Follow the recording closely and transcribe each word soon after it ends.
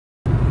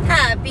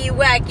Happy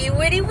Wacky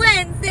Winnie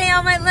Wednesday,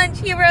 all my lunch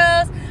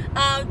heroes.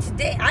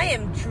 Today I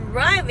am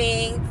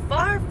driving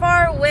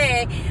far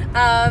away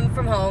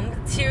from home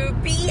to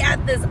be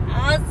at this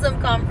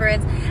awesome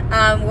conference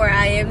where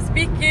I am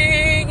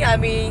speaking. I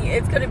mean,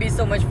 it's going to be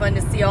so much fun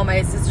to see all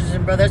my sisters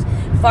and brothers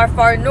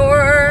far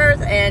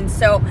north. And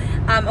so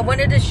I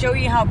wanted to show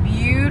you how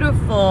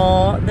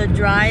beautiful the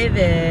drive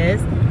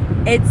is.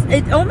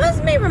 It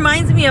almost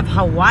reminds me of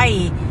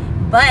Hawaii,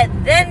 but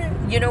then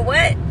you know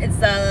what? It's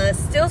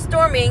still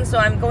storming, so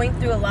I'm going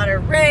through a lot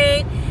of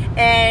rain.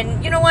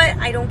 And you know what?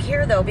 I don't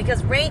care though,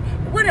 because rain,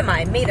 what am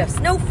I, made of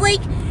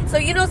snowflake? So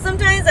you know,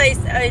 sometimes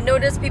I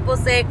notice people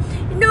say,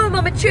 no,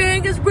 Mama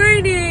Chang, it's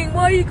raining,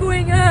 why are you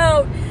going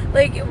out?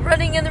 Like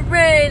running in the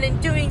rain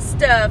and doing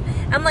stuff.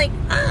 I'm like,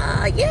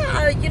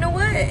 yeah, you know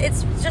what?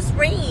 It's just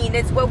rain.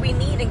 It's what we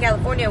need in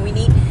California. We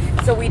need,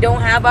 so we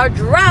don't have our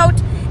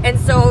drought. And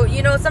so,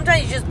 you know,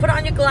 sometimes you just put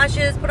on your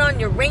galoshes, put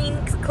on your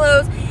rain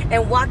clothes,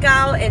 and walk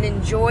out and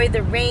enjoy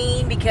the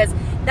rain, because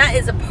that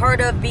is a part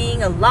of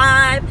being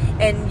alive,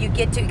 and you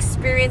get to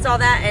experience all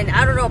that. And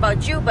I don't know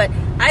about you, but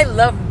I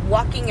love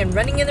walking and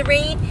running in the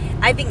rain.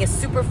 I think it's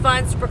super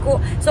fun, super cool.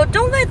 So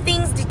don't let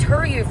things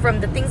deter you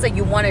from the things that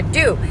you want to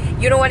do.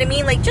 You know what I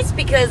mean? Like, just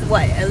because,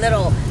 what, a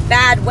little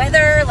bad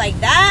weather like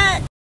that,